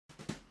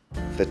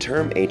The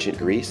term ancient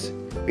Greece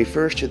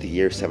refers to the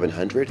year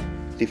 700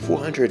 to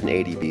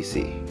 480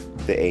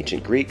 BC. The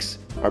ancient Greeks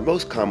are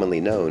most commonly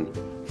known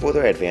for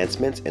their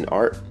advancements in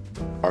art,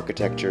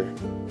 architecture,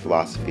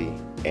 philosophy,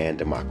 and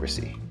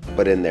democracy.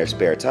 But in their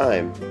spare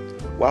time,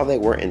 while they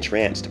weren't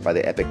entranced by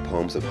the epic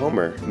poems of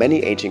Homer,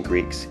 many ancient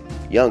Greeks,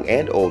 young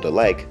and old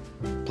alike,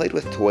 played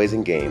with toys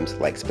and games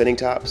like spinning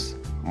tops,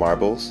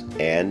 marbles,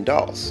 and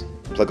dolls.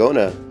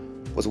 Plagona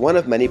was one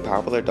of many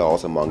popular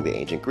dolls among the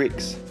ancient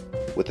Greeks,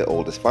 with the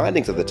oldest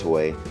findings of the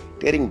toy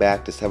dating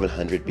back to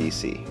 700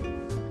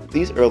 BC.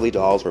 These early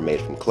dolls were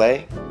made from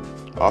clay,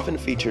 often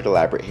featured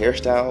elaborate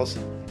hairstyles,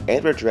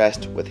 and were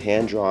dressed with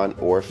hand-drawn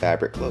or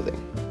fabric clothing.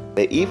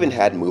 They even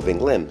had moving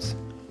limbs,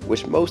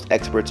 which most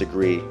experts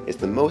agree is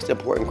the most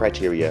important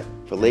criteria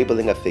for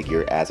labeling a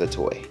figure as a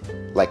toy.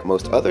 Like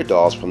most other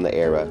dolls from the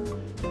era,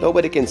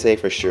 nobody can say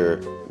for sure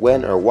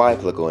when or why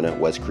Plagona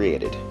was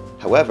created.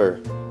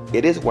 However,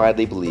 it is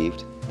widely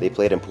believed they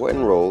played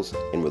important roles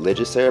in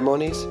religious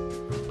ceremonies,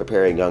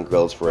 preparing young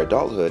girls for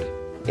adulthood,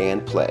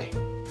 and play.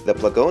 The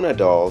Plagona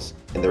dolls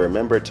in the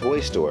Remember Toy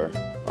Store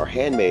are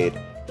handmade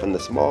from the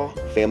small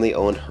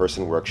family-owned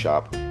Herson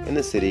workshop in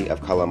the city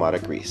of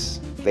Kalamata, Greece.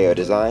 They are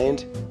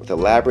designed with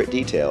elaborate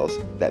details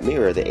that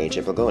mirror the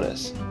ancient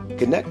Plagonas.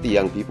 Connect the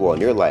young people in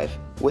your life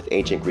with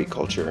ancient Greek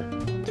culture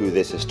through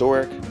this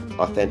historic,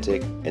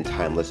 authentic, and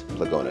timeless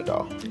Plagona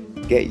doll.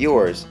 Get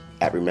yours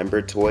at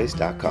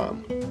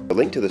rememberedtoys.com. The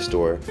link to the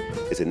store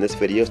is in this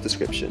video's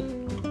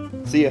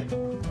description. See ya!